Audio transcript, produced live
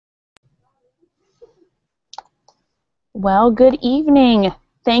Well, good evening.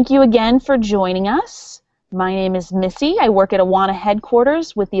 Thank you again for joining us. My name is Missy. I work at Awana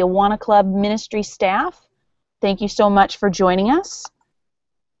headquarters with the Awana Club ministry staff. Thank you so much for joining us.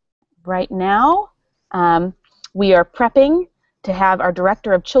 Right now, we are prepping to have our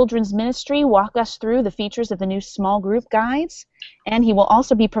Director of Children's Ministry walk us through the features of the new small group guides, and he will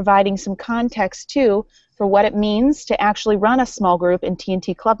also be providing some context, too, for what it means to actually run a small group in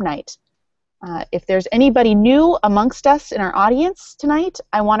TNT Club Night. If there's anybody new amongst us in our audience tonight,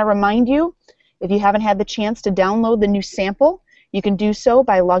 I want to remind you, if you haven't had the chance to download the new sample, you can do so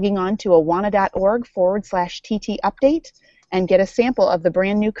by logging on to awana.org/TT update and get a sample of the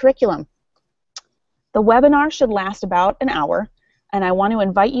brand new curriculum. The webinar should last about an hour, and I want to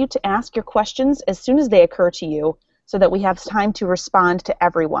invite you to ask your questions as soon as they occur to you so that we have time to respond to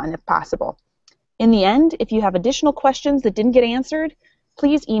everyone if possible. In the end, if you have additional questions that didn't get answered,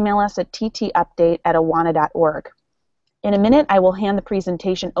 please email us at ttupdate@awana.org. In a minute, I will hand the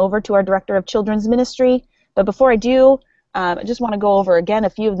presentation over to our Director of Children's Ministry, but before I do, I just want to go over again a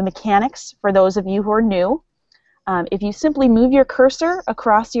few of the mechanics for those of you who are new. If you simply move your cursor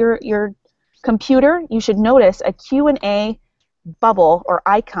across your computer, you should notice a Q&A bubble or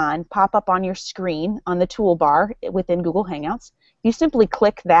icon pop up on your screen on the toolbar within Google Hangouts. If you simply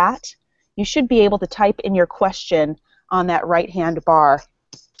click that, you should be able to type in your question on that right-hand bar,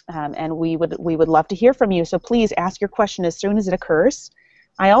 and we would love to hear from you. So please ask your question as soon as it occurs.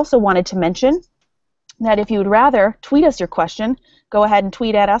 I also wanted to mention that if you would rather tweet us your question, go ahead and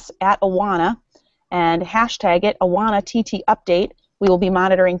tweet at us at Awana and hashtag it AwanaTTUpdate. We will be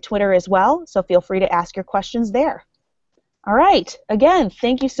monitoring Twitter as well, so feel free to ask your questions there. All right, again,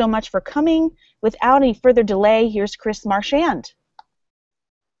 thank you so much for coming. Without any further delay, here's Chris Marchand.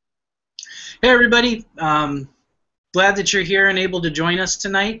 Hey everybody. Glad that you're here and able to join us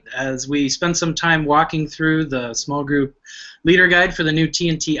tonight as we spend some time walking through the small group leader guide for the new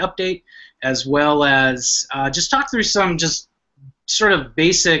TNT update, as well as just talk through some just sort of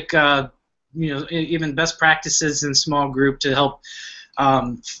basic, even best practices in small group to help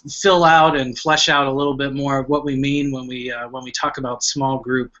fill out and flesh out a little bit more of what we mean when we talk about small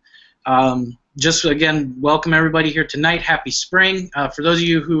group. Just again, welcome everybody here tonight. Happy spring. For those of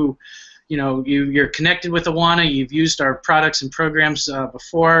you who you're connected with Awana, you've used our products and programs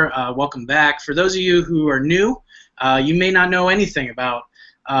before, welcome back. For those of you who are new, you may not know anything about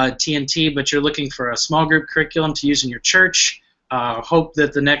TNT, but you're looking for a small group curriculum to use in your church. Hope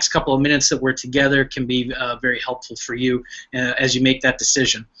that the next couple of minutes that we're together can be very helpful for you as you make that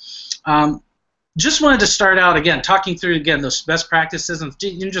decision. Just wanted to start out again talking through those best practices and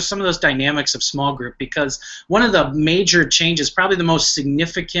just some of those dynamics of small group, because one of the major changes, probably the most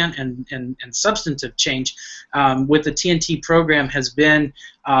significant and substantive change with the TNT program has been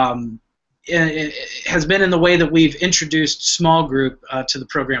in the way that we've introduced small group to the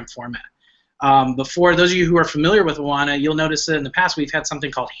program format. Before, those of you who are familiar with Awana, you'll notice that in the past we've had something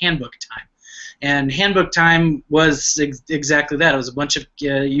called handbook time. And handbook time was exactly that. It was a bunch of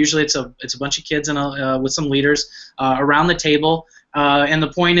usually it's a bunch of kids and with some leaders around the table, and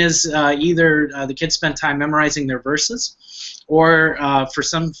the point is either the kids spend time memorizing their verses, or for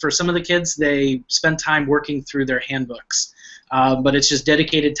some of the kids they spend time working through their handbooks. But it's just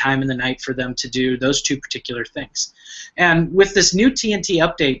dedicated time in the night for them to do those two particular things. And with this new TNT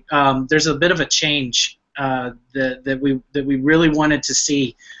update, there's a bit of a change that we really wanted to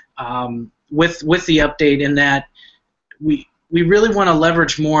see. With the update, in that we really want to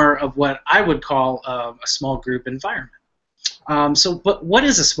leverage more of what I would call a small group environment. But what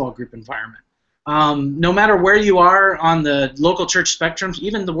is a small group environment? No matter where you are on the local church spectrum,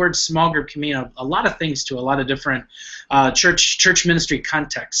 even the word small group can mean a lot of things to a lot of different church ministry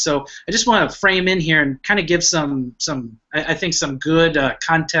contexts. So I just want to frame in here and kind of give some good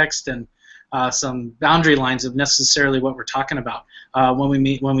context and some boundary lines of necessarily what we're talking about when we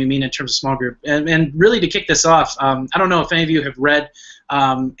mean in terms of small group. And really to kick this off, I don't know if any of you have read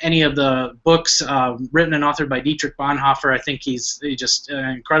any of the books written and authored by Dietrich Bonhoeffer. I think he's just an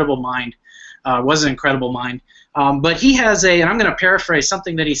incredible mind. Was an incredible mind. But he has and I'm going to paraphrase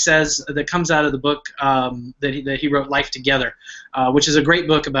something that he says that comes out of the book that he wrote, Life Together, which is a great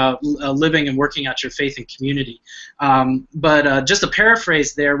book about living and working out your faith in community. But just a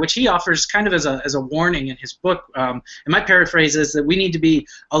paraphrase there, which he offers kind of as a warning in his book, and my paraphrase is that we need to be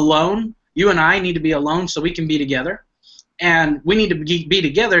alone, you and I need to be alone so we can be together, and we need to be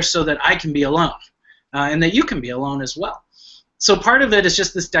together so that I can be alone, and that you can be alone as well. So part of it is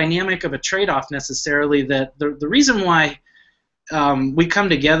just this dynamic of a trade-off necessarily, that the reason why we come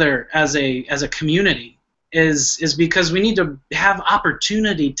together as a community is because we need to have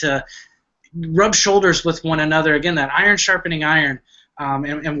opportunity to rub shoulders with one another, again, that iron sharpening iron,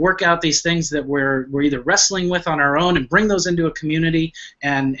 and work out these things that we're either wrestling with on our own, and bring those into a community,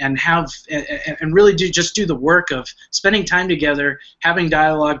 and really do the work of spending time together, having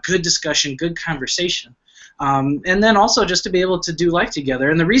dialogue, good discussion, good conversation. And then also just to be able to do life together.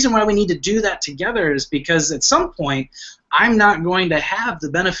 And the reason why we need to do that together is because at some point I'm not going to have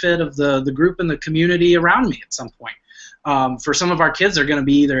the benefit of the group and the community around me at some point. For some of our kids, they're going to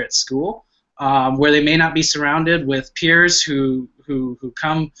be either at school, where they may not be surrounded with peers who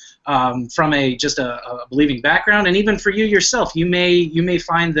come from a believing background, and even for you yourself, you may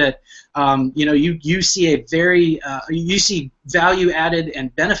find that you see value added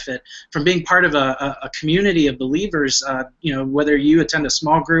and benefit from being part of a community of believers. Whether you attend a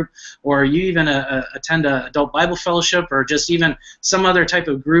small group, or you even attend an adult Bible fellowship, or just even some other type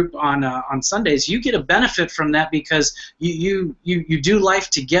of group on Sundays, you get a benefit from that because you do life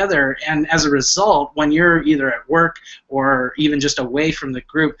together, and as a result, when you're either at work or even just away from the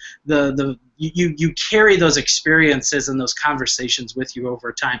group, you carry those experiences and those conversations with you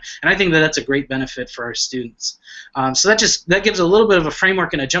over time, and I think that's a great benefit for our students. So that gives a little bit of a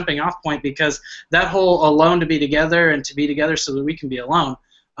framework and a jumping off point, because that whole alone to be together and to be together so that we can be alone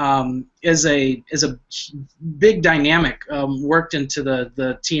is a big dynamic worked into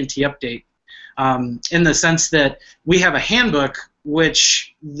the T&T update, in the sense that we have a handbook,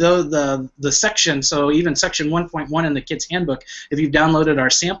 which the section, so even section 1.1 in the kids handbook, if you've downloaded our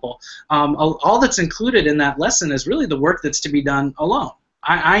sample, all that's included in that lesson is really the work that's to be done alone.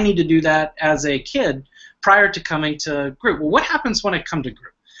 I need to do that as a kid prior to coming to group. Well, what happens when I come to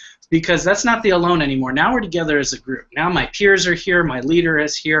group? Because that's not the alone anymore. Now we're together as a group. Now my peers are here, my leader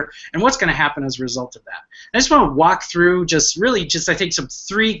is here, and what's going to happen as a result of that? I just want to walk through I think some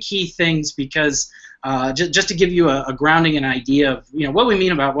 3 key things, because just to give you a grounding and idea of what we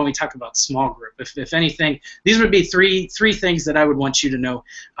mean about when we talk about small group. If anything, these would be three things that I would want you to know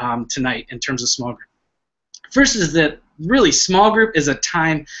tonight in terms of small group. First is that really small group is a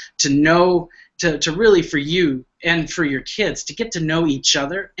time to know, to really for you and for your kids to get to know each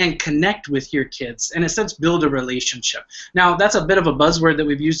other and connect with your kids, and in a sense build a relationship. Now that's a bit of a buzzword that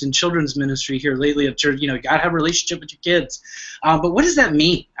we've used in children's ministry here lately, of church, you got to have a relationship with your kids. But what does that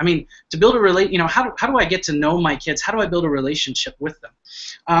mean? I mean, to build a how do I get to know my kids? How do I build a relationship with them?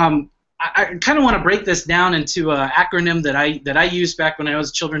 I kind of want to break this down into an acronym that I used back when I was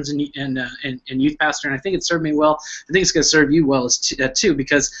a children's and youth pastor, and I think it served me well. I think it's going to serve you well too,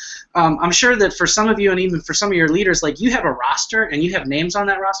 because I'm sure that for some of you, and even for some of your leaders, like, you have a roster and you have names on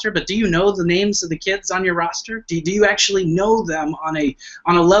that roster, but do you know the names of the kids on your roster? Do you actually know them on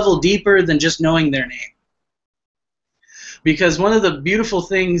a level deeper than just knowing their name? Because one of the beautiful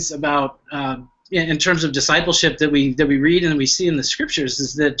things about in terms of discipleship that we read and we see in the scriptures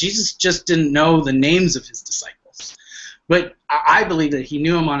is that Jesus just didn't know the names of his disciples, but I believe that he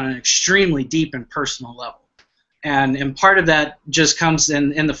knew them on an extremely deep and personal level, and part of that just comes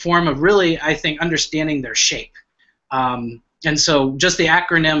in the form of really, I think, understanding their shape. And so just the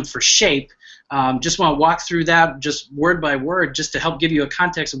acronym for SHAPE, just want to walk through that just word by word, just to help give you a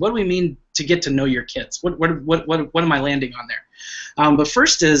context of what do we mean to get to know your kids. What am I landing on there? But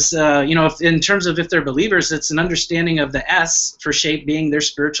first is, if, in terms of if they're believers, it's an understanding of the S for SHAPE being their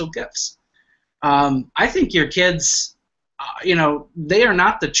spiritual gifts. I think your kids, they are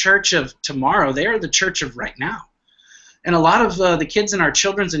not the church of tomorrow. They are the church of right now. And a lot of the kids in our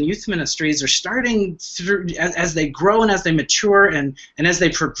children's and youth ministries are starting through, as they grow and as they mature and as they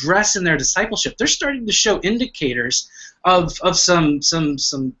progress in their discipleship, they're starting to show indicators of some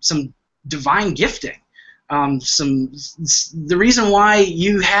divine gifting. The reason why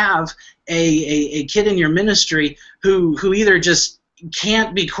you have a kid in your ministry who either just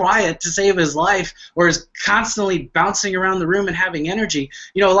can't be quiet to save his life, or is constantly bouncing around the room and having energy,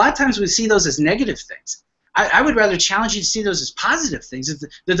 a lot of times we see those as negative things. I would rather challenge you to see those as positive things.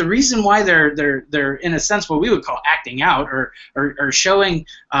 That the reason why they're in a sense what we would call acting out or showing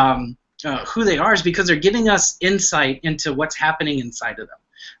who they are is because they're giving us insight into what's happening inside of them.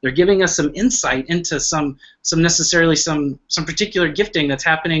 They're giving us some insight into some particular gifting that's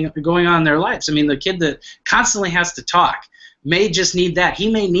going on in their lives. I mean, the kid that constantly has to talk may just need that. He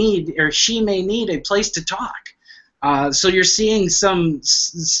may need, or she may need, a place to talk. So you're seeing some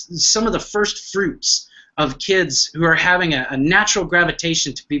of the first fruits of kids who are having a natural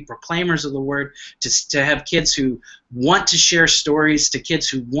gravitation to be proclaimers of the word, to have kids who want to share stories, to kids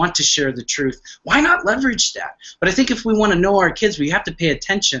who want to share the truth. Why not leverage that? But I think if we want to know our kids, we have to pay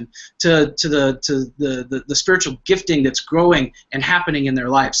attention to the spiritual gifting that's growing and happening in their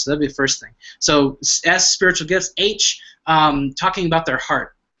lives. So that'd be the first thing. So S, spiritual gifts. H, talking about their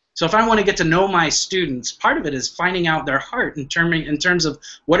heart. So if I want to get to know my students, part of it is finding out their heart in terms of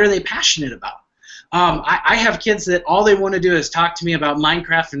what are they passionate about. I have kids that all they want to do is talk to me about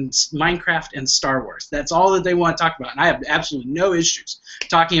Minecraft and Star Wars. That's all that they want to talk about, and I have absolutely no issues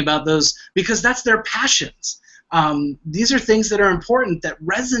talking about those because that's their passions. These are things that are important that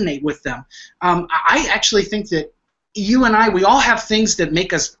resonate with them. I actually think that you and I, we all have things that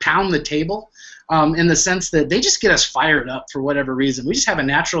make us pound the table in the sense that they just get us fired up for whatever reason. We just have a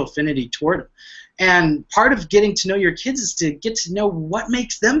natural affinity toward them. And part of getting to know your kids is to get to know what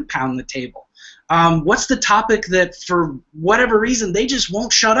makes them pound the table. What's the topic that, for whatever reason, they just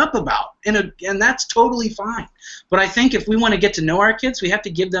won't shut up about? And that's totally fine. But I think if we want to get to know our kids, we have to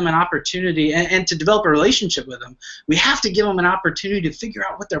give them an opportunity, and to develop a relationship with them, we have to give them an opportunity to figure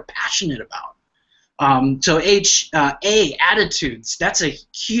out what they're passionate about. So attitudes. That's a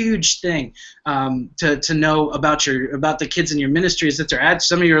huge thing to know about the kids in your ministry. Is that their attitude?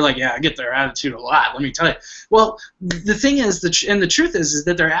 Some of you are like, yeah, I get their attitude a lot. Let me tell you. Well, the thing is, and the truth is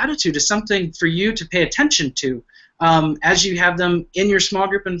that their attitude is something for you to pay attention to as you have them in your small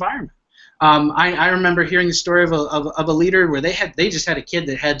group environment. I remember hearing the story of a leader where they just had a kid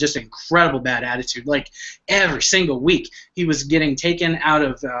that had just incredible bad attitude. Like every single week, he was getting taken out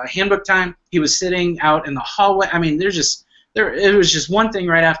of handbook time. He was sitting out in the hallway. I mean, it was just one thing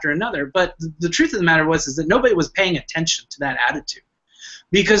right after another. But the truth of the matter is that nobody was paying attention to that attitude,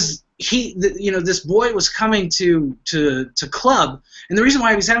 because this boy was coming to club, and the reason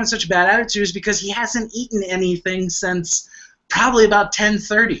why he was having such a bad attitude is because he hasn't eaten anything since probably about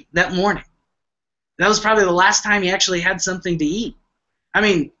 10:30 that morning. That was probably the last time he actually had something to eat. I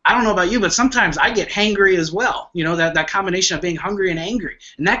mean, I don't know about you, but sometimes I get hangry as well. You know, that combination of being hungry and angry.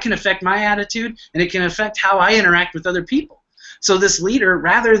 And that can affect my attitude, and it can affect how I interact with other people. So this leader,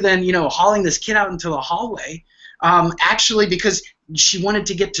 rather than, hauling this kid out into the hallway, actually, because she wanted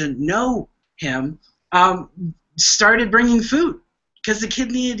to get to know him, started bringing food, because the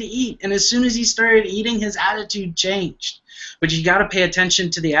kid needed to eat. And as soon as he started eating, his attitude changed. But you got to pay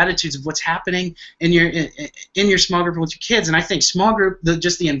attention to the attitudes of what's happening in your small group with your kids. And I think small group,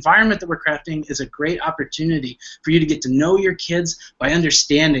 just the environment that we're crafting, is a great opportunity for you to get to know your kids by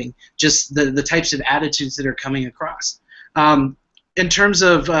understanding just the types of attitudes that are coming across. In terms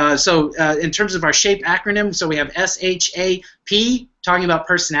of our SHAPE acronym, so we have SHAP, talking about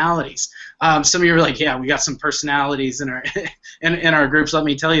personalities. Some of you are like, yeah, we got some personalities in our in our groups. Let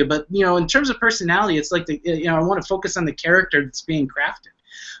me tell you, but in terms of personality, it's like I want to focus on the character that's being crafted.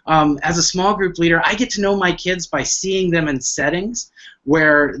 As a small group leader, I get to know my kids by seeing them in settings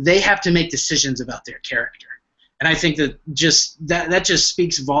where they have to make decisions about their character. And I think that just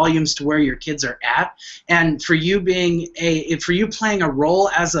speaks volumes to where your kids are at. And for you playing a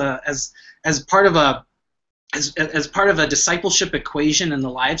role as part of a discipleship equation in the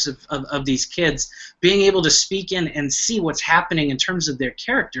lives of these kids, being able to speak in and see what's happening in terms of their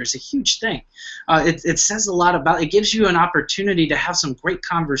character is a huge thing. It says a lot about. It gives you an opportunity to have some great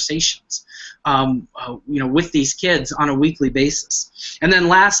conversations, with these kids on a weekly basis. And then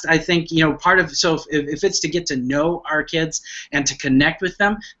last, I think if it's to get to know our kids and to connect with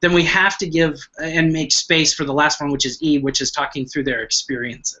them, then we have to give and make space for the last one, which is E, which is talking through their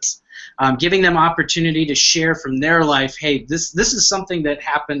experiences. Giving them opportunity to share from their life, hey, this is something that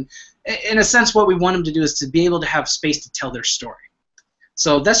happened. In a sense, what we want them to do is to be able to have space to tell their story.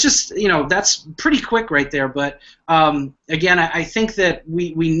 So that's just, that's pretty quick right there. But again, I think that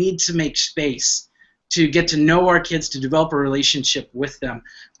we need to make space to get to know our kids, to develop a relationship with them.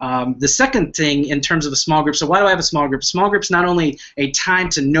 The second thing in terms of a small group, so why do I have a small group? Small group's not only a time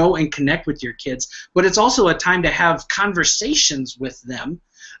to know and connect with your kids, but it's also a time to have conversations with them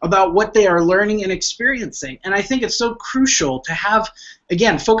about what they are learning and experiencing. And I think it's so crucial to have,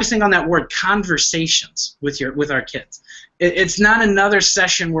 again, focusing on that word, conversations with our kids. It's not another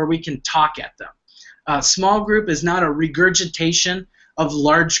session where we can talk at them. Small group is not a regurgitation of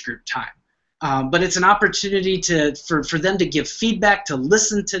large group time. But it's an opportunity for them to give feedback, to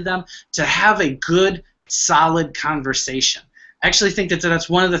listen to them, to have a good, solid conversation. I actually think that's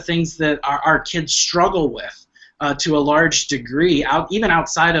one of the things that our kids struggle with to a large degree, even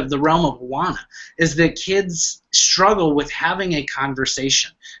outside of the realm of Awana, is that kids struggle with having a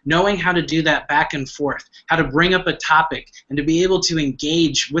conversation, knowing how to do that back and forth, how to bring up a topic, and to be able to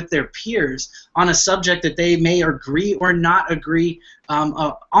engage with their peers on a subject that they may agree or not agree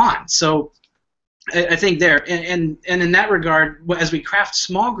on. So I think there, and in that regard, as we craft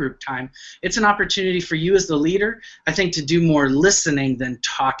small group time, it's an opportunity for you as the leader, I think, to do more listening than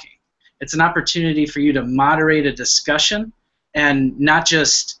talking. It's an opportunity for you to moderate a discussion and not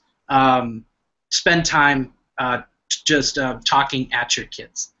just spend time talking at your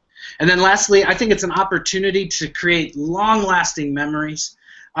kids. And then lastly, I think it's an opportunity to create long-lasting memories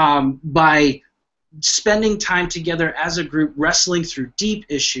by spending time together as a group, wrestling through deep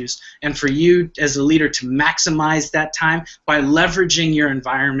issues, and for you as a leader to maximize that time by leveraging your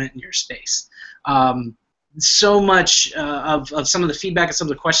environment and your space. So much of some of the feedback and some of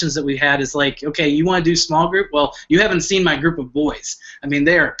the questions that we had is like, okay, you want to do small group? Well, you haven't seen my group of boys. I mean,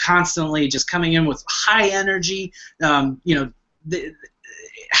 they are constantly just coming in with high energy. How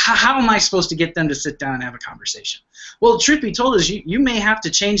am I supposed to get them to sit down and have a conversation? Well, truth be told is you may have to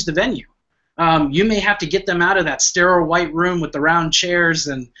change the venue. You may have to get them out of that sterile white room with the round chairs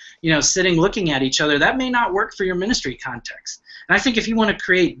and sitting looking at each other. That may not work for your ministry context. And I think if you want to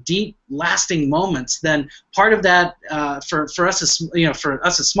create deep, lasting moments, then part of that for us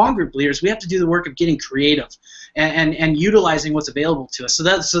as small group leaders, we have to do the work of getting creative and utilizing what's available to us.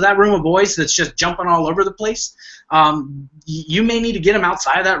 So that room of boys that's just jumping all over the place, you may need to get them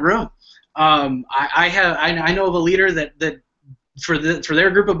outside of that room. I know of a leader that for their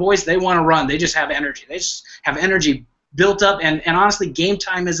group of boys, they want to run. They just have energy. They just have energy built up, and honestly, game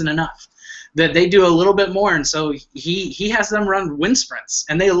time isn't enough. That they do a little bit more, and so he has them run wind sprints,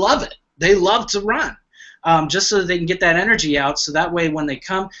 and they love it. They love to run, just so that they can get that energy out, so that way when they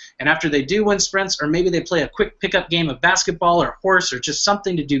come and after they do wind sprints, or maybe they play a quick pickup game of basketball or horse or just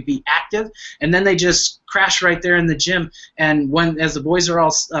something to do, be active, and then they just crash right there in the gym, and as the boys are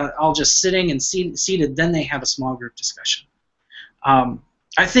all just sitting and seated, then they have a small group discussion.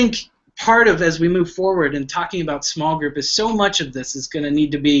 I think part of, as we move forward and talking about small group, is so much of this is going to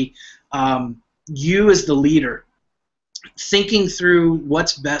need to be you as the leader thinking through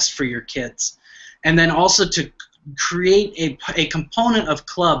what's best for your kids, and then also to create a component of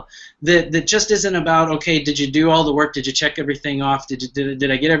club that just isn't about, okay, did you do all the work, did you check everything off,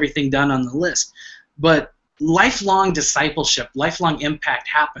 did I get everything done on the list, but lifelong discipleship, lifelong impact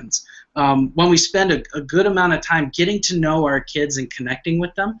happens when we spend a good amount of time getting to know our kids and connecting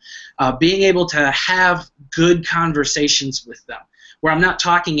with them, being able to have good conversations with them, where I'm not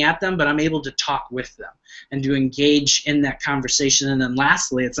talking at them, but I'm able to talk with them and to engage in that conversation. And then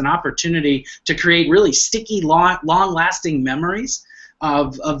lastly, it's an opportunity to create really sticky, long-lasting memories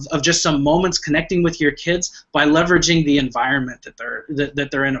of just some moments connecting with your kids by leveraging the environment that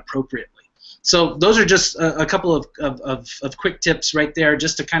they're in appropriately. So those are just a couple of quick tips right there,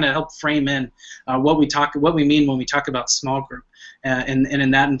 just to kind of help frame in what we mean when we talk about small group and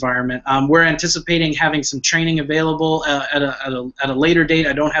in that environment. We're anticipating having some training available at a later date.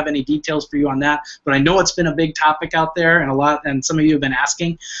 I don't have any details for you on that, but I know it's been a big topic out there, and some of you have been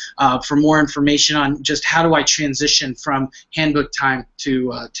asking for more information on just how do I transition from handbook time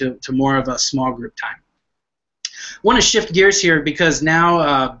to more of a small group time. I want to shift gears here because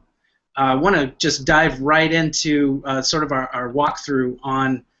now I want to just dive right into sort of our walkthrough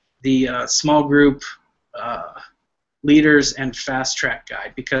on the small group leaders and fast track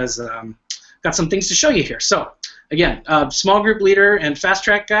guide, because I've got some things to show you here. So again, small group leader and fast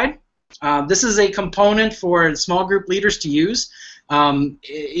track guide. This is a component for small group leaders to use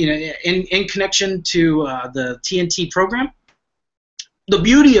in connection to the TNT program. The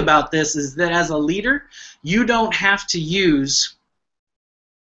beauty about this is that as a leader, you don't have to use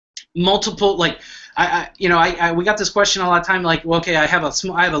multiple, like, we got this question a lot of time, like, well, okay, I have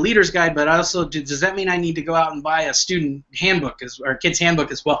a leader's guide, but also does that mean I need to go out and buy a student handbook or kid's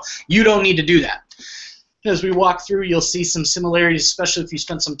handbook as well? You don't need to do that. As we walk through, you'll see some similarities, especially if you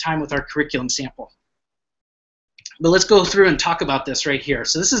spend some time with our curriculum sample. But let's go through and talk about this right here.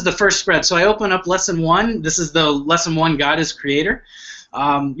 So this is the first spread. So I open up lesson 1. This is the lesson 1, God is Creator.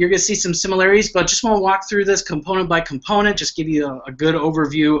 You're going to see some similarities, but just want to walk through this component by component, just give you a good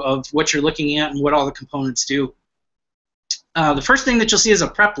overview of what you're looking at and what all the components do. The first thing that you'll see is a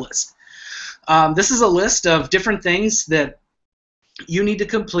prep list. This is a list of different things that you need to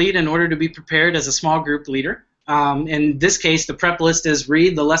complete in order to be prepared as a small group leader. In this case, the prep list is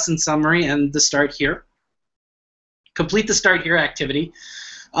read the lesson summary and the Start Here. Complete the Start Here activity.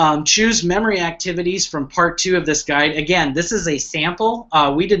 Choose memory activities from part 2 of this guide. Again, this is a sample.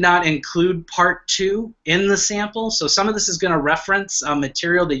 We did not include part 2 in the sample, so some of this is going to reference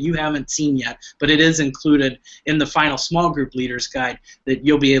material that you haven't seen yet, but it is included in the final small group leaders guide that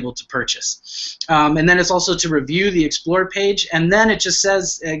you'll be able to purchase. And then it's also to review the Explore page, and then it just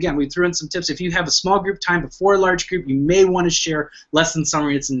says, again, we threw in some tips. If you have a small group time before a large group, you may want to share lesson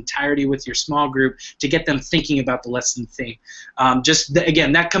summary in its entirety with your small group to get them thinking about the lesson theme.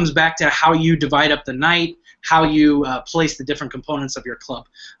 Again, that comes back to how you divide up the night, how you place the different components of your club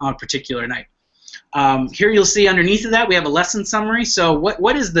on a particular night. Here you'll see underneath of that we have a lesson summary. So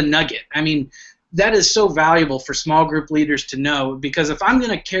what is the nugget? I mean, that is so valuable for small group leaders to know, because if I'm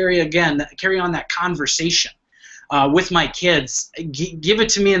going to carry on that conversation with my kids, give it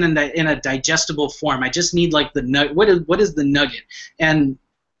to me in a digestible form. I just need like what is the nugget? And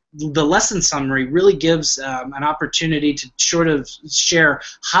the lesson summary really gives an opportunity to sort of share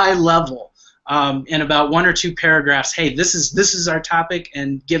high level in about 1 or 2 paragraphs. Hey, this is our topic,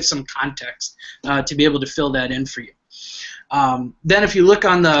 and give some context to be able to fill that in for you. Then if you look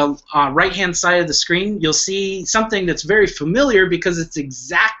on the right-hand side of the screen, you'll see something that's very familiar because it's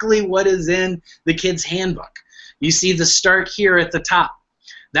exactly what is in the kids' handbook. You see the start here at the top.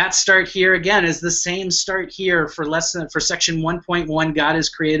 That start here, again, is the same start here for section 1.1, God is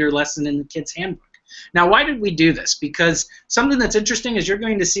Creator lesson in the kids' handbook. Now, why did we do this? Because something that's interesting is you're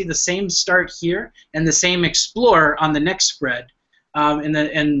going to see the same start here and the same explore on the next spread. In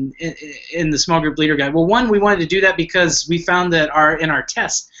the small group leader guide. Well, one, we wanted to do that because we found that in our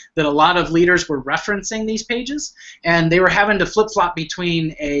test that a lot of leaders were referencing these pages, and they were having to flip-flop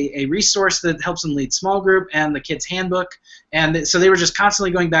between a resource that helps them lead small group and the kids' handbook, and so they were just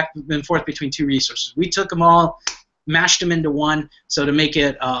constantly going back and forth between 2 resources. We took them all, mashed them into one, so to make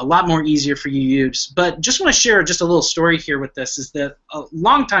it a lot more easier for you to use. But just want to share just a little story here with this, is that a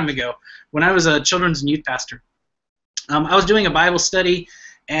long time ago, when I was a children's and youth pastor, I was doing a Bible study,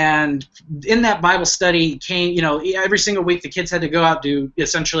 and in that Bible study came, every single week the kids had to go out, do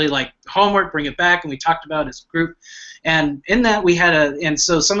essentially like homework, bring it back, and we talked about it as a group. And in that we had and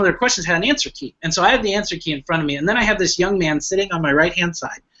so some of their questions had an answer key. And so I had the answer key in front of me, and then I have this young man sitting on my right-hand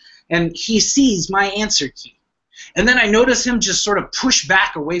side, and he sees my answer key. And then I notice him just sort of push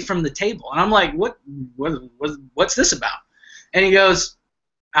back away from the table, and I'm like, what's this about? And he goes,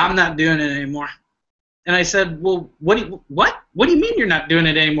 I'm not doing it anymore. And I said, well, what do you mean you're not doing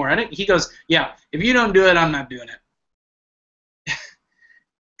it anymore? He goes, yeah, if you don't do it, I'm not doing it.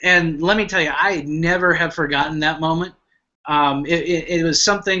 And let me tell you, I never have forgotten that moment. It was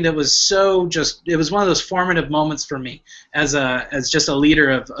something that was it was one of those formative moments for me as just a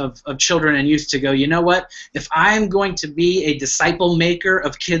leader of children and youth, to go, you know what, if I'm going to be a disciple maker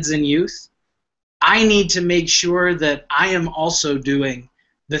of kids and youth, I need to make sure that I am also doing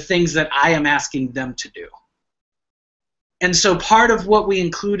the things that I am asking them to do. And so part of what we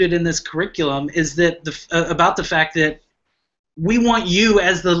included in this curriculum is that about the fact that we want you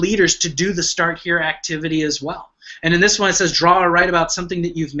as the leaders to do the Start Here activity as well. And in this one it says, draw or write about something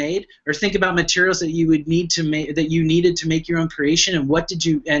that you've made, or think about materials that you would need to make, that you needed to make your own creation, and what did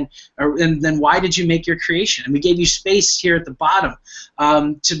you and then why did you make your creation? And we gave you space here at the bottom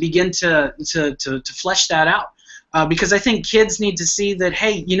to begin to flesh that out. Because I think kids need to see that,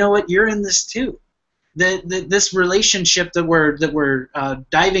 hey, you know what, you're in this too. That this relationship that we're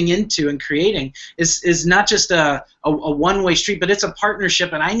diving into and creating is not just a one-way street, but it's a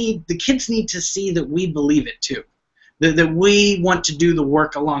partnership, and the kids need to see that we believe it too, that we want to do the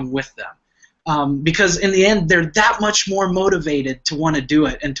work along with them, because in the end they're that much more motivated to want to do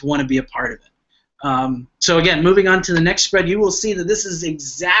it and to want to be a part of it. So again, moving on to the next spread, you will see that this is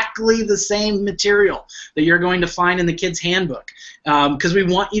exactly the same material that you're going to find in the kids' handbook, because we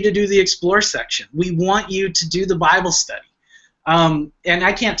want you to do the Explore section. We want you to do the Bible study. And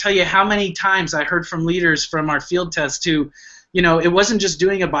I can't tell you how many times I heard from leaders from our field test who, it wasn't just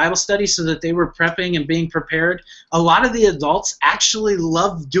doing a Bible study so that they were prepping and being prepared. A lot of the adults actually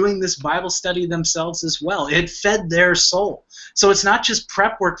love doing this Bible study themselves as well. It fed their soul. So it's not just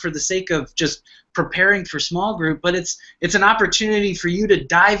prep work for the sake of just preparing for small group, but it's an opportunity for you to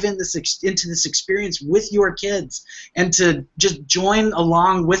dive into this experience with your kids and to just join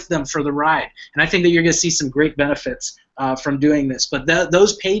along with them for the ride. And I think that you're going to see some great benefits from doing this. But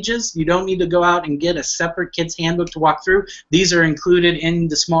those pages, you don't need to go out and get a separate kids handbook to walk through. These are included in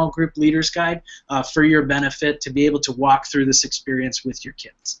the small group leaders guide for your benefit to be able to walk through this experience with your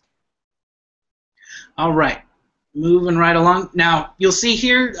kids. All right. Moving right along. Now, you'll see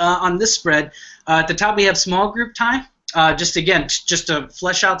here on this spread, at the top we have small group time. Just to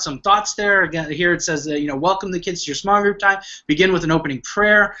flesh out some thoughts there. Again, here it says, welcome the kids to your small group time. Begin with an opening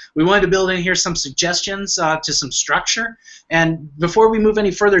prayer. We wanted to build in here some suggestions to some structure. And before we move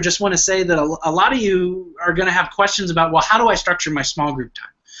any further, just want to say that a lot of you are going to have questions about, well, how do I structure my small group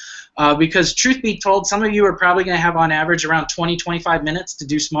time? Because truth be told, some of you are probably going to have on average around 20-25 minutes to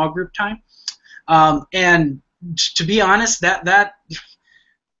do small group time. And to be honest,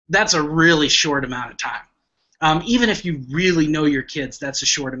 that's a really short amount of time. Even if you really know your kids, that's a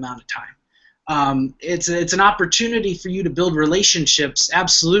short amount of time. It's an opportunity for you to build relationships,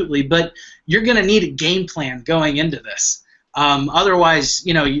 absolutely, but you're going to need a game plan going into this. Otherwise,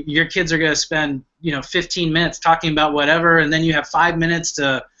 your kids are going to spend 15 minutes talking about whatever, and then you have 5 minutes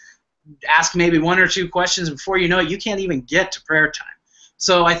to ask maybe one or two questions, and before you know it, you can't even get to prayer time.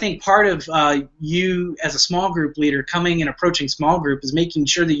 So I think part of you as a small group leader coming and approaching small group is making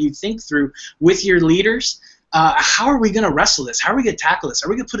sure that you think through with your leaders, how are we going to wrestle this? How are we going to tackle this? Are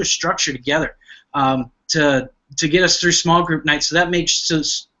we going to put a structure together to get us through small group night? So that makes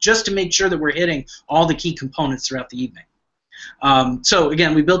just to make sure that we're hitting all the key components throughout the evening. So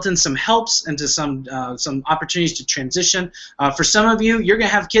again, we built in some helps into some opportunities to transition. For some of you, you're going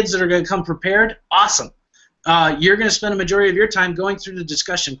to have kids that are going to come prepared. Awesome. You're going to spend a majority of your time going through the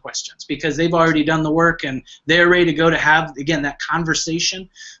discussion questions because they've already done the work and they're ready to go to have, again, that conversation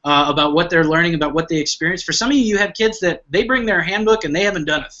about what they're learning, about what they experience. For some of you, you have kids that they bring their handbook and they haven't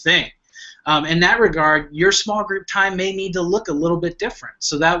done a thing. In that regard, your small group time may need to look a little bit different.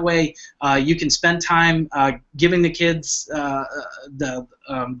 So that way you can spend time giving the kids,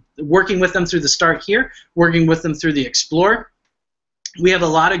 working with them through the Start Here, working with them through the Explore. We have a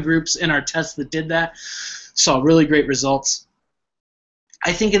lot of groups in our tests that did that. Saw really great results.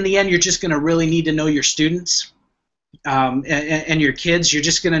 I think in the end, you're just going to really need to know your students and your kids. You're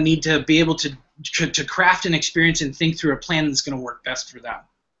just going to need to be able to craft an experience and think through a plan that's going to work best for them.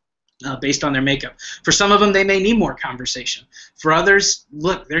 Based on their makeup. For some of them, they may need more conversation. For others,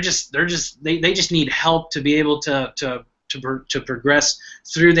 look, they just need help to be able to progress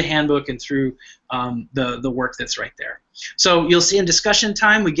through the handbook and through the work that's right there. So you'll see in discussion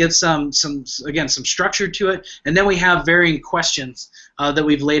time we give some structure to it, and then we have varying questions that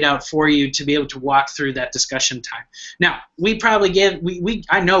we've laid out for you to be able to walk through that discussion time. Now,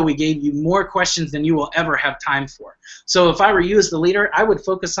 I know we gave you more questions than you will ever have time for. So if I were you as the leader, I would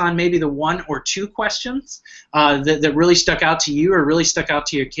focus on maybe the 1 or 2 questions that really stuck out to you or really stuck out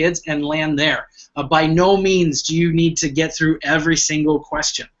to your kids and land there. By no means do you need to get through every single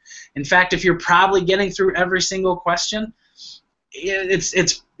question. In fact, if you're probably getting through every single question,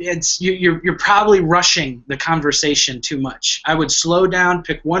 you're probably rushing the conversation too much. I would slow down,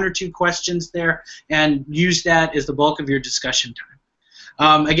 pick 1 or 2 questions there, and use that as the bulk of your discussion time.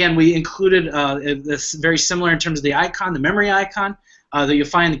 Again, we included this very similar in terms of the icon, the memory icon, that you'll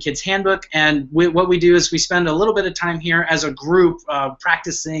find in the kids' handbook. And what we do is we spend a little bit of time here as a group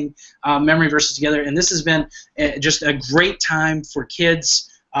practicing memory verses together. And this has been just a great time for kids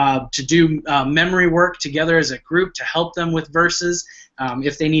to do memory work together as a group to help them with verses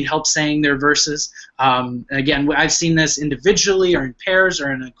if they need help saying their verses. Again, I've seen this individually or in pairs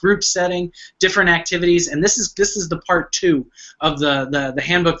or in a group setting, different activities, and this is the part 2 of the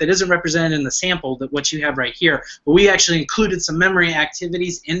handbook that isn't represented in the sample, that what you have right here. But we actually included some memory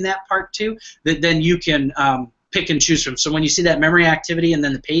activities in that part 2 that then you can pick and choose from. So when you see that memory activity and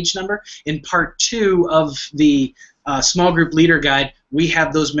then the page number, in part 2 of the small group leader guide, we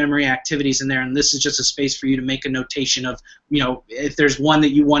have those memory activities in there, and this is just a space for you to make a notation of, if there's one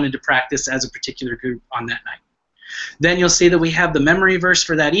that you wanted to practice as a particular group on that night. Then you'll see that we have the memory verse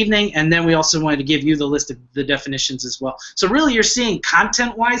for that evening, and then we also wanted to give you the list of the definitions as well. So really, you're seeing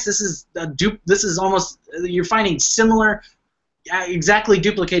content-wise, this is almost, you're finding similar, exactly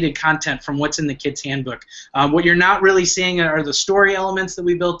duplicated content from what's in the kids' handbook. What you're not really seeing are the story elements that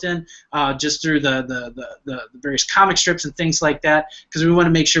we built in, just through the various comic strips and things like that, because we want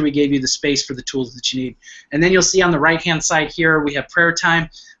to make sure we gave you the space for the tools that you need. And then you'll see on the right-hand side here we have prayer time.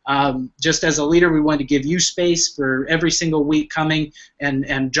 Just as a leader, we wanted to give you space for every single week coming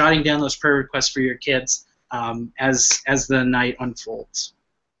and jotting down those prayer requests for your kids as the night unfolds.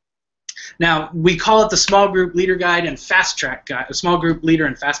 Now, we call it the Small Group Leader Guide and Fast Track Guide, Small Group Leader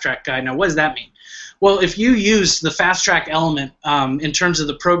and Fast Track Guide. Now, what does that mean? Well, if you use the Fast Track element in terms of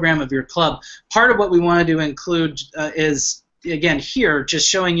the program of your club, part of what we wanted to include is, again, here, just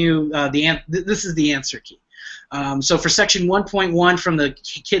showing you this is the answer key. So for section 1.1 from the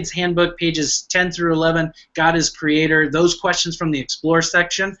Kids Handbook, pages 10 through 11, God is Creator, those questions from the Explore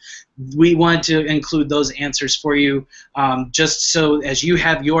section, we wanted to include those answers for you, just so as you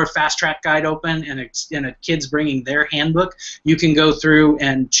have your Fast Track Guide open and a kid's bringing their handbook, you can go through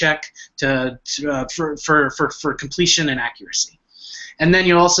and check for completion and accuracy. And then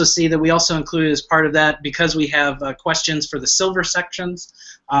you'll also see that we also included as part of that, because we have questions for the silver sections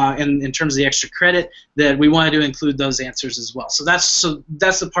in terms of the extra credit, that we wanted to include those answers as well. So that's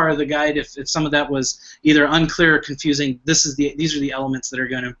the part of the guide. If some of that was either unclear or confusing, these are the elements that are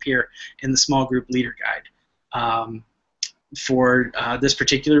going to appear in the Small Group Leader Guide for this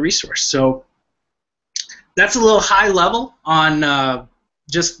particular resource. So that's a little high level on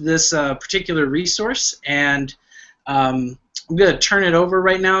just this particular resource, and I'm going to turn it over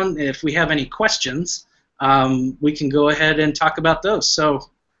right now. If we have any questions, we can go ahead and talk about those. So,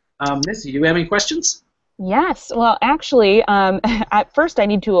 Missy, do you have any questions? Yes. Well, actually, at first I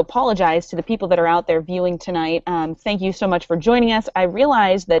need to apologize to the people that are out there viewing tonight. Thank you so much for joining us. I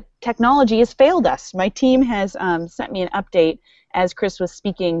realize that technology has failed us. My team has sent me an update as Chris was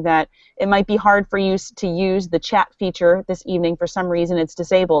speaking that it might be hard for you to use the chat feature this evening. For some reason, it's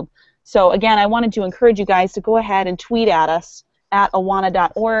disabled. So again, I wanted to encourage you guys to go ahead and tweet at us at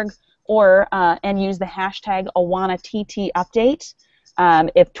awana.org or and use the hashtag AwanaTTUpdate.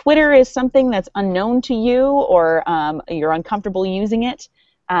 If Twitter is something that's unknown to you or you're uncomfortable using it,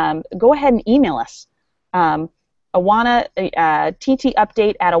 go ahead and email us. Awana,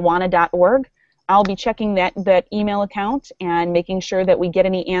 ttupdate at awana.org. I'll be checking that email account and making sure that we get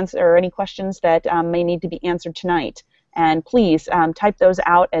any answer or any questions that may need to be answered tonight. And please type those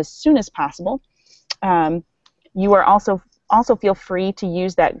out as soon as possible. You are also feel free to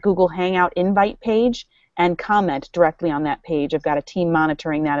use that Google Hangout invite page and comment directly on that page. I've got a team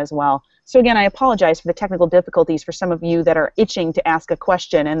monitoring that as well. So again, I apologize for the technical difficulties for some of you that are itching to ask a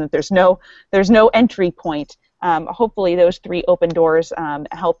question and that there's no entry point. Hopefully those 3 open doors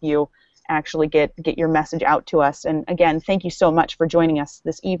help you actually get your message out to us. And again, thank you so much for joining us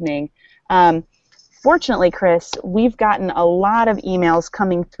this evening. Fortunately, Chris, we've gotten a lot of emails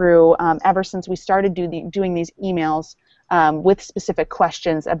coming through ever since we started doing these emails with specific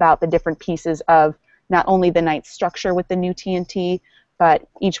questions about the different pieces of not only the night structure with the new TNT, but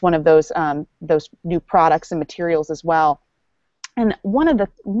each one of those new products and materials as well. And one of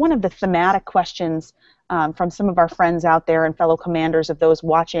the thematic questions from some of our friends out there and fellow commanders of those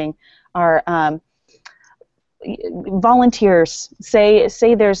watching are volunteers. Say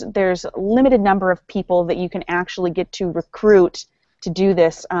there's a limited number of people that you can actually get to recruit to do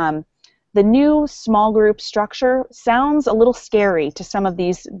this. The new small group structure sounds a little scary to some of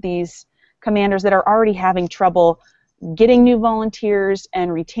these commanders that are already having trouble getting new volunteers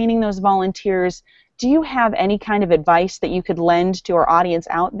and retaining those volunteers. Do you have any kind of advice that you could lend to our audience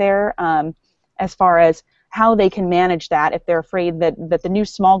out there as far as how they can manage that if they're afraid that the new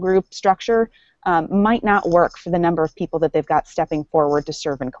small group structure might not work for the number of people that they've got stepping forward to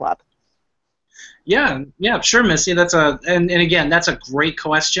serve in club? Yeah, sure, Missy. And again, that's a great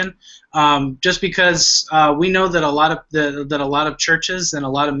question. Just because we know that a lot of churches and a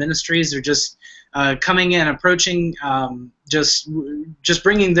lot of ministries are just coming in, approaching, just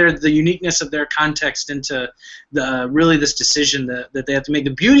bringing the uniqueness of their context into really this decision that they have to make.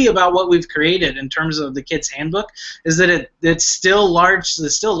 The beauty about what we've created in terms of the kids' handbook is that it still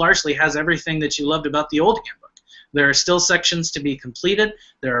largely has everything that you loved about the old handbook. There are still sections to be completed.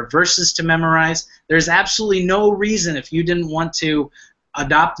 There are verses to memorize. There's absolutely no reason, if you didn't want to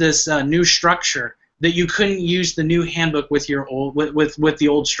adopt this new structure, that you couldn't use the new handbook with your with the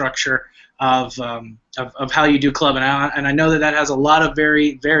old structure of how you do club. And I know that has a lot of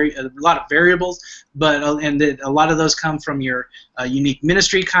a lot of variables, but a lot of those come from your unique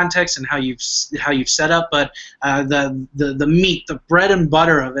ministry context and how you've set up. But the meat, the bread and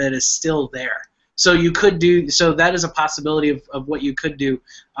butter of it is still there. So that is a possibility of what you could do.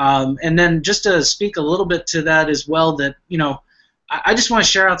 And then just to speak a little bit to that as well, that, I just want to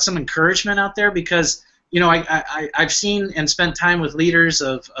share out some encouragement out there because, I've seen and spent time with leaders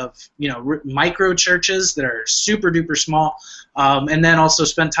of micro churches that are super duper small, and then also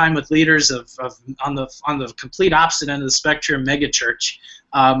spent time with leaders on the complete opposite end of the spectrum, mega church.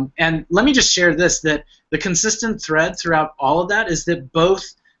 And let me just share this, that the consistent thread throughout all of that is that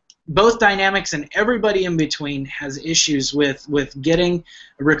both dynamics and everybody in between has issues with getting,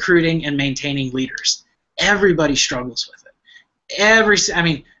 recruiting, and maintaining leaders. Everybody struggles with it.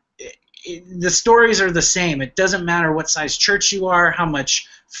 The stories are the same. It doesn't matter what size church you are, how much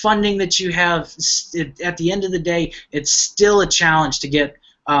funding that you have. At the end of the day, it's still a challenge to get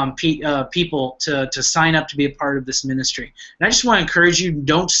people to sign up to be a part of this ministry. And I just want to encourage you,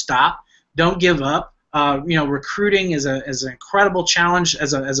 don't stop. Don't give up. Recruiting is an incredible challenge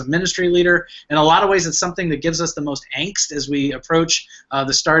as a ministry leader. In a lot of ways, it's something that gives us the most angst as we approach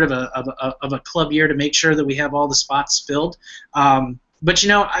the start of a club year to make sure that we have all the spots filled. But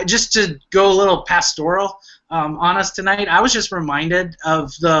just to go a little pastoral on us tonight, I was just reminded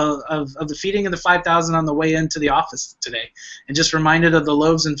of the feeding of the 5,000 on the way into the office today, and just reminded of the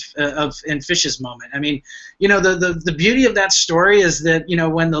loaves and fishes moment. The beauty of that story is that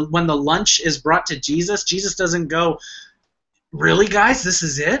when the lunch is brought to Jesus, Jesus doesn't go, "Really, guys, this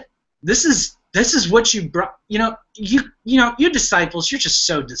is it? This is what you brought? You disciples, you're just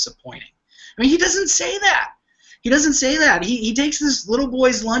so disappointing." He doesn't say that. He doesn't say that. He takes this little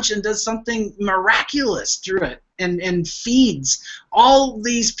boy's lunch and does something miraculous through it and feeds all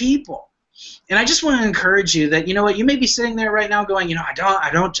these people. And I just want to encourage you that, you know what, you may be sitting there right now going,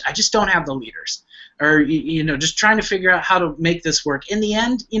 I just don't have the leaders, or just trying to figure out how to make this work. In the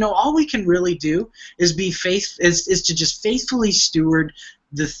end, all we can really do is is to just faithfully steward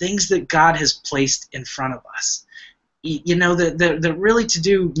the things that God has placed in front of us. That really, to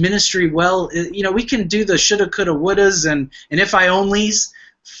do ministry well, we can do the shoulda, coulda, wouldas and if I onlys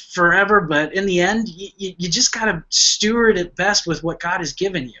forever, but in the end, you just got to steward it best with what God has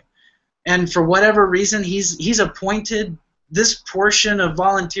given you. And for whatever reason, he's appointed this portion of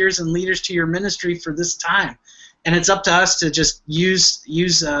volunteers and leaders to your ministry for this time. And it's up to us to just use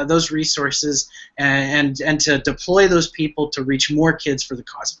those resources and to deploy those people to reach more kids for the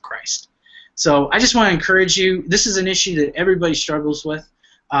cause of Christ. So I just want to encourage you. This is an issue that everybody struggles with,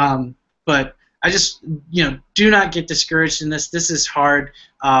 but I just, do not get discouraged in this. This is hard.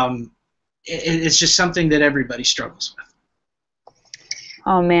 It's just something that everybody struggles with.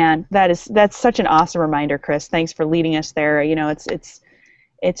 Oh man, that's such an awesome reminder, Chris. Thanks for leading us there.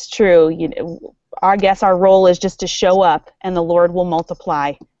 It's true. I guess our role is just to show up, and the Lord will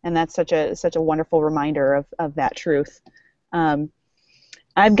multiply, and that's such a wonderful reminder of that truth.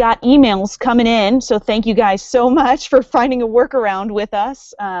 I've got emails coming in, so thank you guys so much for finding a workaround with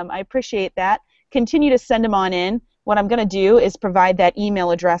us. I appreciate that. Continue to send them on in. What I'm going to do is provide that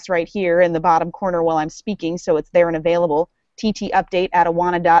email address right here in the bottom corner while I'm speaking, so it's there and available,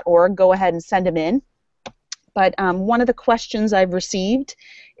 ttupdate@awana.org. Go ahead and send them in. But one of the questions I've received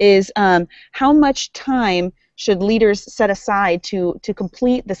is how much time should leaders set aside to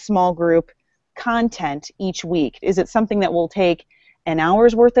complete the small group content each week? Is it something that will take an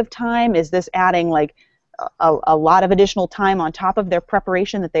hour's worth of time? Is this adding like a lot of additional time on top of their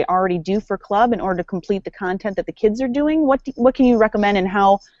preparation that they already do for club in order to complete the content that the kids are doing? What can you recommend, and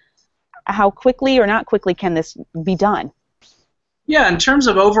how quickly or not quickly can this be done? Yeah, in terms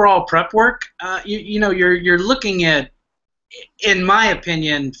of overall prep work, you're looking at, in my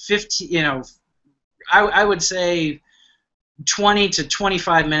opinion, 15. I would say 20 to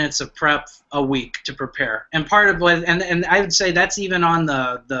 25 minutes of prep a week to prepare. And part of what, and I would say that's even on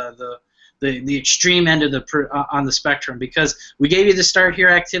the extreme end of on the spectrum, because we gave you the Start Here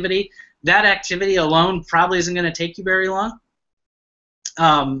activity. That activity alone probably isn't going to take you very long.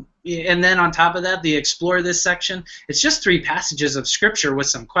 And then on top of that, the Explore This section, it's just 3 passages of Scripture with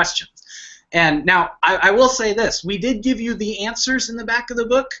some questions. And now, I will say this. We did give you the answers in the back of the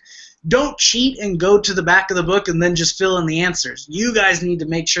book. Don't cheat and go to the back of the book and then just fill in the answers. You guys need to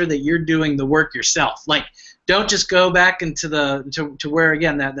make sure that you're doing the work yourself. Like, don't just go back into to where,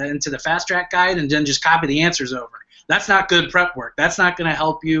 again, into the Fast Track Guide and then just copy the answers over. That's not good prep work. That's not going to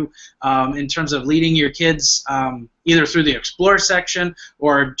help you in terms of leading your kids either through the Explore section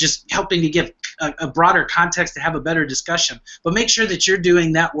or just helping to give a broader context to have a better discussion. But make sure that you're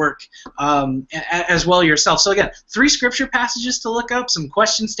doing that work as well yourself. So again, 3 scripture passages to look up, some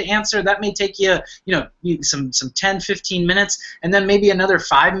questions to answer. That may take you, some 10, 15 minutes, and then maybe another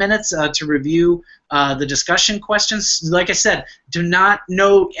 5 minutes to review the discussion questions. Like I said, do not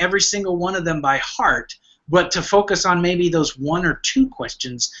know every single one of them by heart, but to focus on maybe those 1 or 2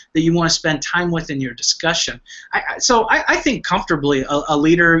 questions that you want to spend time with in your discussion. So I think comfortably a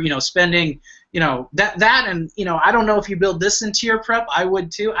leader, spending, that and, I don't know if you build this into your prep. I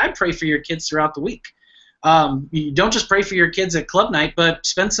would too. I pray for your kids throughout the week. You don't just pray for your kids at club night, but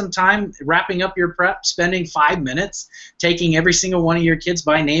spend some time wrapping up your prep, spending 5 minutes, taking every single one of your kids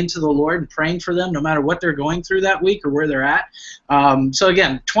by name to the Lord and praying for them no matter what they're going through that week or where they're at. So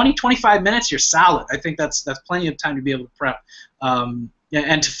again, 20, 25 minutes, you're solid. I think that's plenty of time to be able to prep and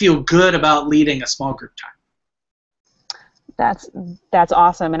to feel good about leading a small group time. That's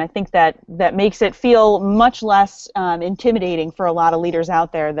awesome, and I think that makes it feel much less intimidating for a lot of leaders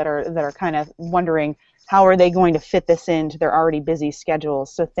out there that are kind of wondering, how are they going to fit this into their already busy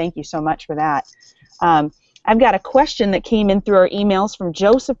schedules? So thank you so much for that. I've got a question that came in through our emails from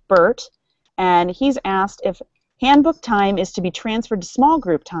Joseph Burt, and he's asked if handbook time is to be transferred to small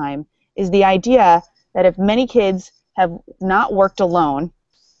group time. Is the idea that if many kids have not worked alone,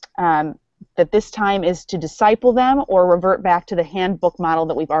 that this time is to disciple them or revert back to the handbook model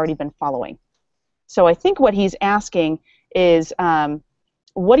that we've already been following? So I think what he's asking is,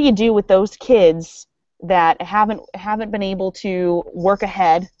 what do you do with those kids that haven't been able to work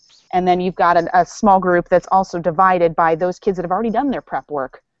ahead, and then you've got a small group that's also divided by those kids that have already done their prep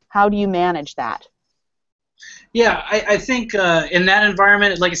work? How do you manage that? Yeah, I think in that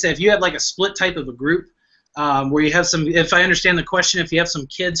environment, like I said, if you have like a split type of a group, where you have some, if I understand the question, if you have some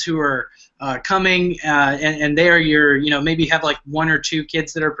kids who are coming and they are your, maybe you have like 1 or 2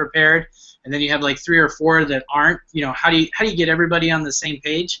 kids that are prepared, and then you have like 3 or 4 that aren't, how do you get everybody on the same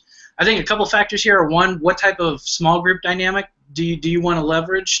page? I think a couple factors here are, one, what type of small group dynamic do you want to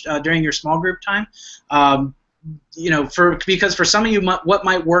leverage during your small group time? Because for some of you, what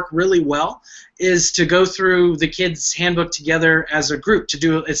might work really well is to go through the kids' handbook together as a group, to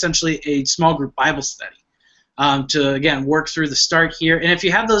do essentially a small group Bible study, to, again, work through the start here. And if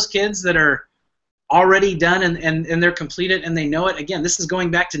you have those kids that are already done and they're completed and they know it, again, this is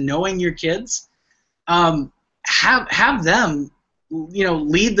going back to knowing your kids. Have them,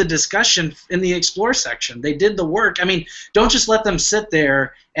 lead the discussion in the explore section. They did the work. I mean, don't just let them sit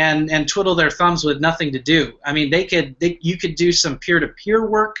there and twiddle their thumbs with nothing to do. I mean, you could do some peer-to-peer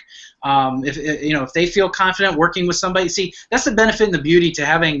work. If they feel confident working with somebody. See, that's the benefit and the beauty to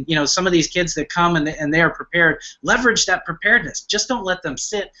having, some of these kids that come and they are prepared. Leverage that preparedness. Just don't let them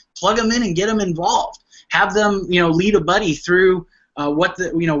sit. Plug them in and get them involved. Have them, lead a buddy through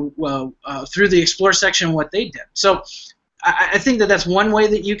through the explore section, what they did. So I think that's one way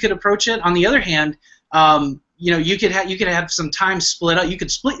that you could approach it. On the other hand, you could have some time split up. You could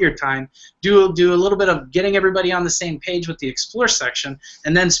split your time, do a little bit of getting everybody on the same page with the explore section,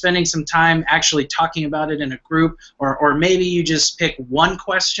 and then spending some time actually talking about it in a group, or maybe you just pick one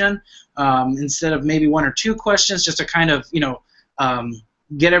question instead of maybe one or two questions, just to kind of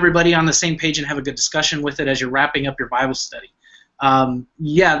get everybody on the same page and have a good discussion with it as you're wrapping up your Bible study.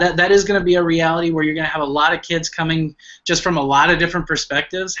 That is going to be a reality where you're going to have a lot of kids coming just from a lot of different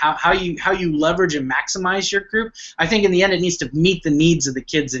perspectives. How you leverage and maximize your group, I think in the end it needs to meet the needs of the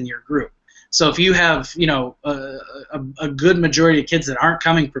kids in your group. So if you have a good majority of kids that aren't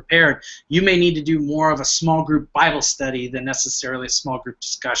coming prepared, you may need to do more of a small group Bible study than necessarily a small group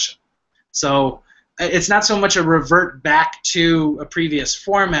discussion. So it's not so much a revert back to a previous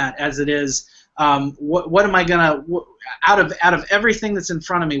format as it is, what am I gonna, out of everything that's in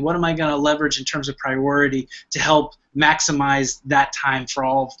front of me, what am I gonna leverage in terms of priority to help maximize that time for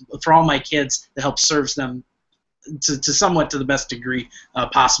all my kids, that help serves them to somewhat to the best degree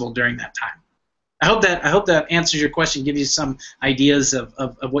possible during that time. I hope that answers your question, gives you some ideas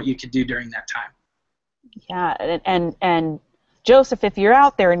of what you could do during that time. Yeah, and Joseph, if you're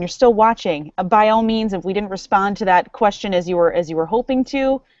out there and you're still watching, by all means, if we didn't respond to that question as you were hoping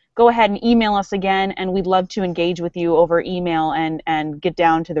to, go ahead and email us again, and we'd love to engage with you over email and get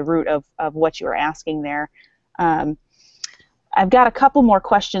down to the root of what you were asking there. I've got a couple more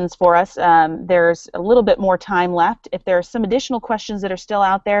questions for us. There's a little bit more time left. If there are some additional questions that are still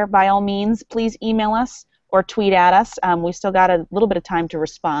out there, by all means, please email us or tweet at us. We've still got a little bit of time to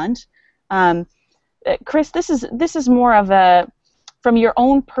respond. Chris, this is more of from your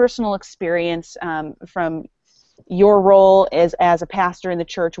own personal experience, from your role as a pastor in the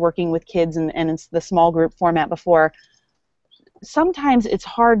church working with kids and in the small group format before. Sometimes it's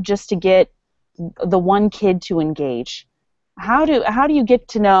hard just to get the one kid to engage. How do you get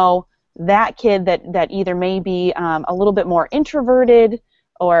to know that kid that either may be a little bit more introverted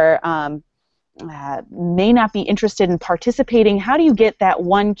or may not be interested in participating? How do you get that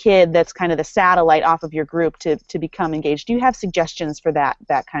one kid that's kind of the satellite off of your group to become engaged? Do you have suggestions for that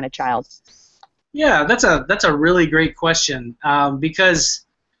kind of child? Yeah, that's a really great question, because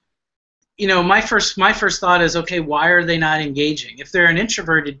my first thought is, okay, why are they not engaging? If they're an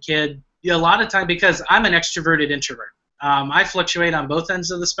introverted kid, a lot of time, because I'm an extroverted introvert, I fluctuate on both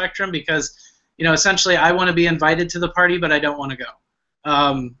ends of the spectrum because essentially I want to be invited to the party, but I don't want to go.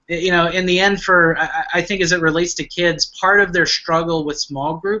 In the end, I think as it relates to kids, part of their struggle with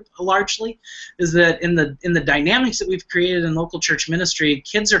small group largely is that in the dynamics that we've created in local church ministry,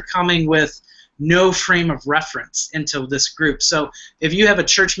 kids are coming with no frame of reference into this group. So if you have a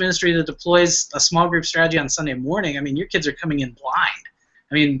church ministry that deploys a small group strategy on Sunday morning, I mean, your kids are coming in blind.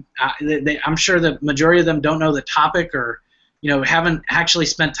 I mean, I'm sure the majority of them don't know the topic or, haven't actually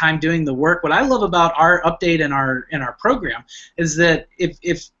spent time doing the work. What I love about our update in our program is that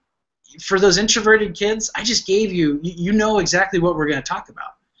if for those introverted kids, I just gave you know exactly what we're going to talk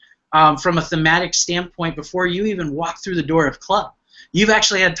about from a thematic standpoint before you even walk through the door of club. You've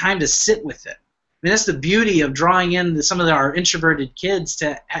actually had time to sit with it. I mean, that's the beauty of drawing in some of our introverted kids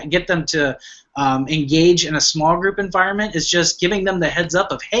to get them to engage in a small group environment, is just giving them the heads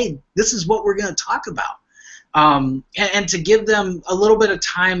up of, hey, this is what we're going to talk about. And to give them a little bit of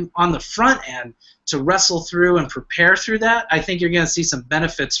time on the front end to wrestle through and prepare through that, I think you're going to see some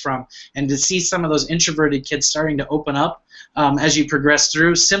benefits from, and to see some of those introverted kids starting to open up as you progress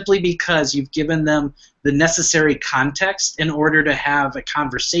through, simply because you've given them the necessary context in order to have a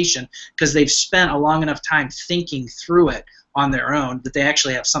conversation, because they've spent a long enough time thinking through it on their own that they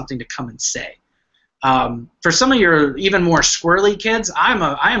actually have something to come and say. For some of your even more squirrely kids, I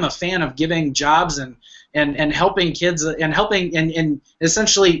am a fan of giving jobs and and helping kids and helping and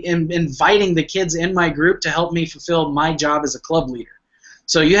essentially inviting the kids in my group to help me fulfill my job as a club leader.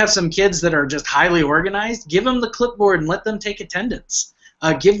 So you have some kids that are just highly organized, give them the clipboard and let them take attendance.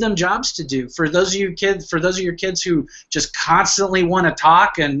 Give them jobs to do. For those of your kids who just constantly want to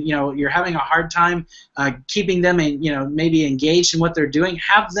talk and you're having a hard time keeping them maybe engaged in what they're doing,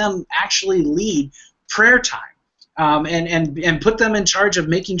 have them actually lead prayer time and put them in charge of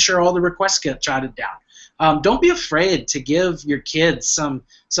making sure all the requests get jotted down. Don't be afraid to give your kids some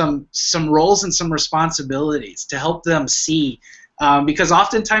roles and some responsibilities to help them see, because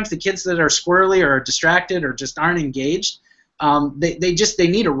oftentimes the kids that are squirrely or distracted or just aren't engaged, they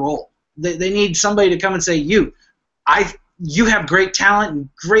need a role. They need somebody to come and say, you have great talent and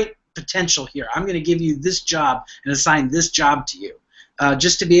great potential here. I'm going to give you this job and assign this job to you,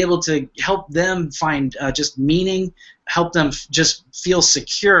 just to be able to help them find just meaning, help them just feel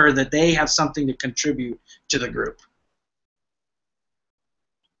secure that they have something to contribute to the group.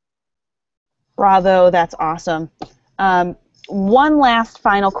 Bravo, that's awesome. One last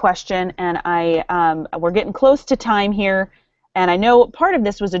final question, and we're getting close to time here, and I know part of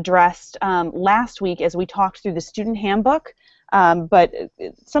this was addressed last week as we talked through the student handbook, but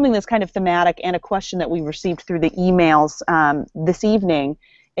something that's kind of thematic and a question that we received through the emails this evening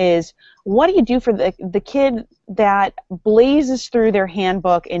is, what do you do for the kid that blazes through their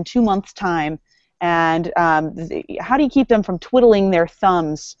handbook in 2 months' time, and how do you keep them from twiddling their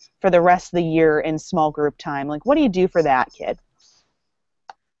thumbs for the rest of the year in small group time? Like, what do you do for that kid?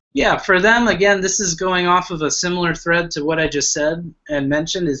 Yeah, for them, again, this is going off of a similar thread to what I just said and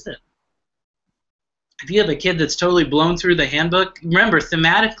mentioned, is that if you have a kid that's totally blown through the handbook, remember,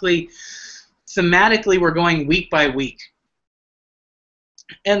 thematically we're going week by week.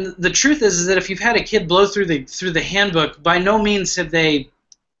 And the truth is that if you've had a kid blow through the handbook, by no means have they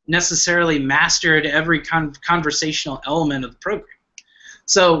necessarily mastered every conversational element of the program.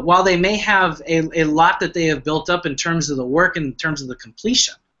 So while they may have a lot that they have built up in terms of the work and in terms of the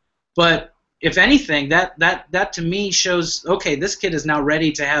completion, but if anything, that to me shows, okay, this kid is now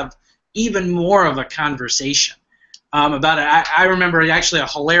ready to have even more of a conversation about it. I remember actually a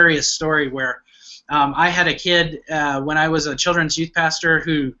hilarious story where I had a kid when I was a children's youth pastor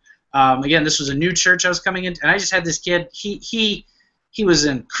who, again, this was a new church I was coming into, and I just had this kid. He was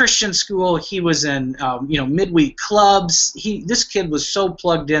in Christian school. He was in midweek clubs. This kid was so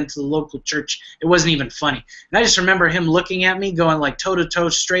plugged into the local church, it wasn't even funny. And I just remember him looking at me, going like toe to toe,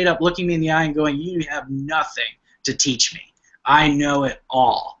 straight up, looking me in the eye and going, "You have nothing to teach me. I know it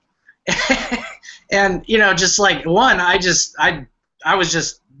all." And just like I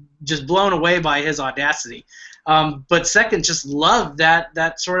was just blown away by his audacity. But second, just love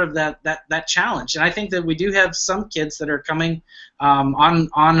that sort of that challenge. And I think that we do have some kids that are coming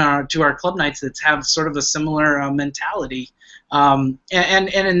to our club nights that have sort of a similar mentality. And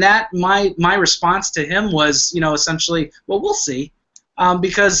in that, my response to him was, essentially, well, we'll see.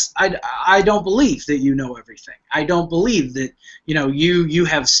 Because I don't believe that you know everything. I don't believe that you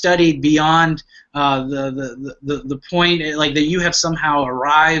have studied beyond the point, like that you have somehow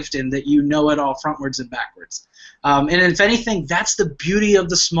arrived and that you know it all frontwards and backwards. And if anything, that's the beauty of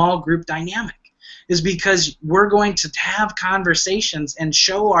the small group dynamic, is because we're going to have conversations and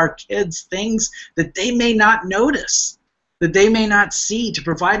show our kids things that they may not notice, that they may not see, to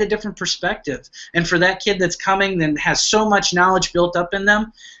provide a different perspective. And for that kid that's coming and has so much knowledge built up in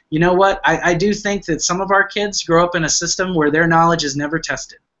them, you know what? I do think that some of our kids grow up in a system where their knowledge is never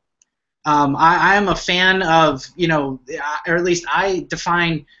tested. I am a fan of, or at least I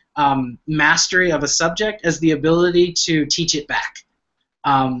define mastery of a subject as the ability to teach it back.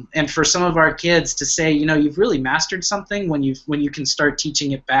 And for some of our kids to say, you've really mastered something when you can start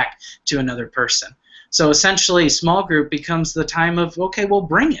teaching it back to another person. So essentially, small group becomes the time of, okay, well,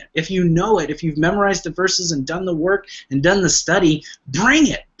 bring it. If you know it, if you've memorized the verses and done the work and done the study, bring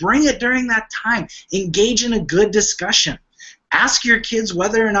it. Bring it during that time. Engage in a good discussion. Ask your kids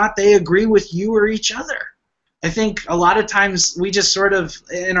whether or not they agree with you or each other. I think a lot of times we just sort of,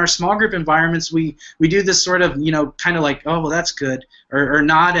 in our small group environments, we do this sort of, kind of like, oh, well, that's good, or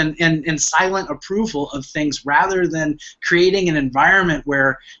not, and silent approval of things, rather than creating an environment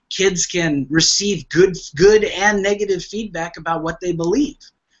where kids can receive good and negative feedback about what they believe,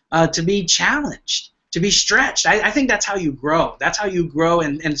 to be challenged, to be stretched. I think that's how you grow. That's how you grow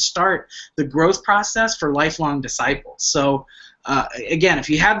and start the growth process for lifelong disciples. So, again, if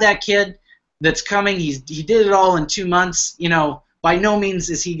you have that kid that's coming, he did it all in 2 months, by no means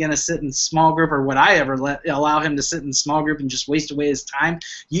is he going to sit in small group, or would I ever allow him to sit in small group and just waste away his time.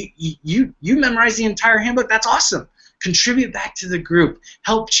 You memorize the entire handbook, that's awesome. contribute back to the group,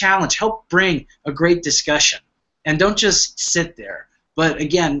 help challenge, help bring a great discussion. And don't just sit there, but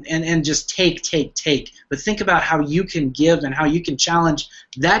again, and just take. But think about how you can give and how you can challenge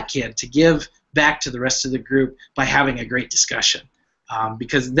that kid to give back to the rest of the group by having a great discussion.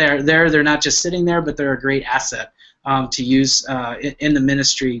 Because they're not just sitting there, but they're a great asset to use in the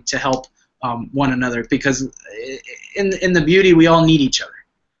ministry to help one another. Because in the beauty, we all need each other.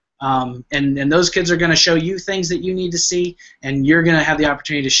 And those kids are going to show you things that you need to see, and you're going to have the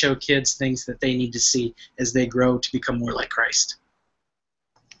opportunity to show kids things that they need to see as they grow to become more like Christ.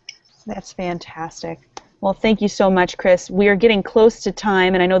 That's fantastic. Well, thank you so much, Chris. We are getting close to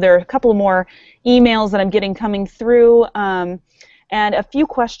time, and I know there are a couple more emails that I'm getting coming through, and a few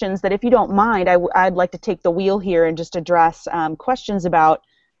questions that, if you don't mind, I'd like to take the wheel here and just address questions about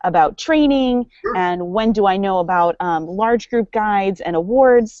training and when do I know about large group guides and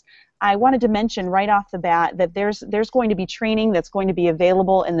awards. I wanted to mention right off the bat that there's going to be training that's going to be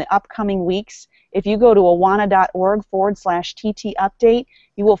available in the upcoming weeks. If you go to awana.org/TT update,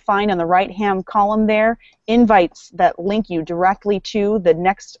 you will find on the right-hand column there invites that link you directly to the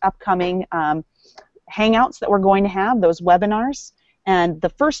next upcoming hangouts that we're going to have, those webinars. And the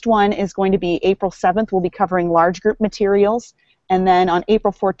first one is going to be April 7th. We'll be covering large group materials. And then on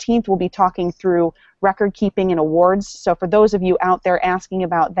April 14th, we'll be talking through record keeping and awards. So for those of you out there asking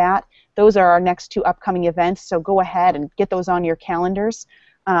about that, those are our next two upcoming events. So go ahead and get those on your calendars.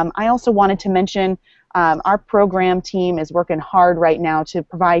 I also wanted to mention our program team is working hard right now to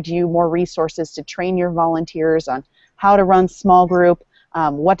provide you more resources to train your volunteers on how to run small group,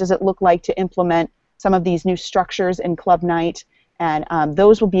 what does it look like to implement some of these new structures in Club Night, and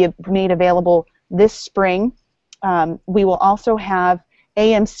those will be made available this spring. We will also have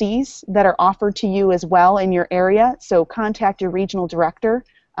AMCs that are offered to you as well in your area, so contact your regional director.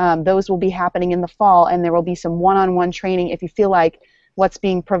 Those will be happening in the fall, and there will be some one-on-one training if you feel like what's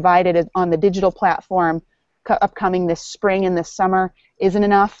being provided on the digital platform upcoming this spring and this summer isn't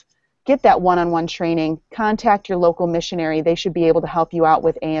enough. Get that one-on-one training. Contact your local missionary. They should be able to help you out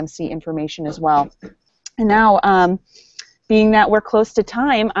with AMC information as well. And now, being that we're close to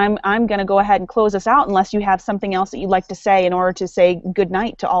time, I'm going to go ahead and close us out unless you have something else that you'd like to say in order to say good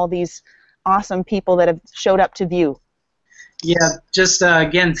night to all these awesome people that have showed up to view. Yeah, just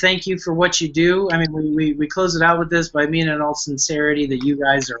again, thank you for what you do. I mean, we close it out with this by meaning in all sincerity that you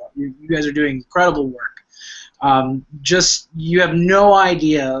guys are doing incredible work. Just you have no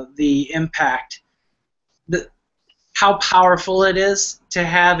idea the impact, how powerful it is to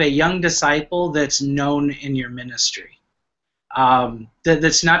have a young disciple that's known in your ministry.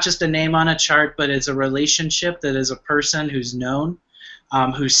 That's not just a name on a chart, but it's a relationship that is a person who's known,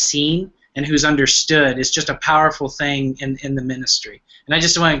 who's seen, and who's understood. It's just a powerful thing in the ministry. And I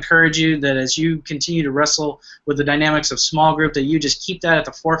just want to encourage you that as you continue to wrestle with the dynamics of small group, that you just keep that at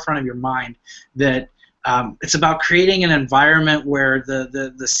the forefront of your mind, that it's about creating an environment where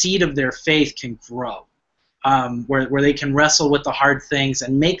the seed of their faith can grow. Where they can wrestle with the hard things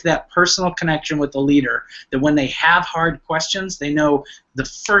and make that personal connection with the leader, that when they have hard questions, they know the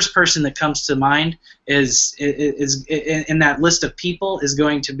first person that comes to mind is in that list of people is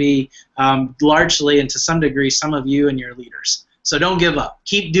going to be largely and to some degree some of you and your leaders. So don't give up.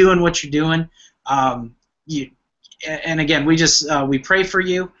 Keep doing what you're doing. And again, we pray for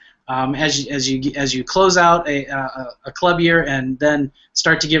you. As you close out a club year and then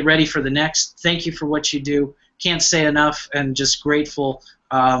start to get ready for the next. Thank you for what you do. Can't say enough, and just grateful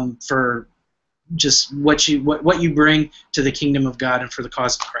for just what you bring to the kingdom of God and for the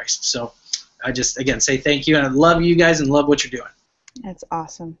cause of Christ. So I just again say thank you, and I love you guys and love what you're doing. That's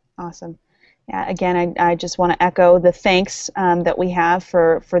awesome, awesome. Yeah, again, I just want to echo the thanks that we have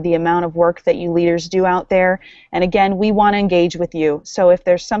for the amount of work that you leaders do out there. And again, we want to engage with you. So if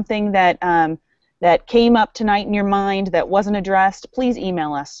there's something that that came up tonight in your mind that wasn't addressed, please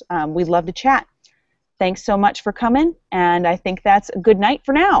email us. We'd love to chat. Thanks so much for coming, and I think that's a good night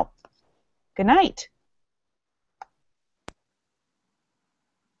for now. Good night.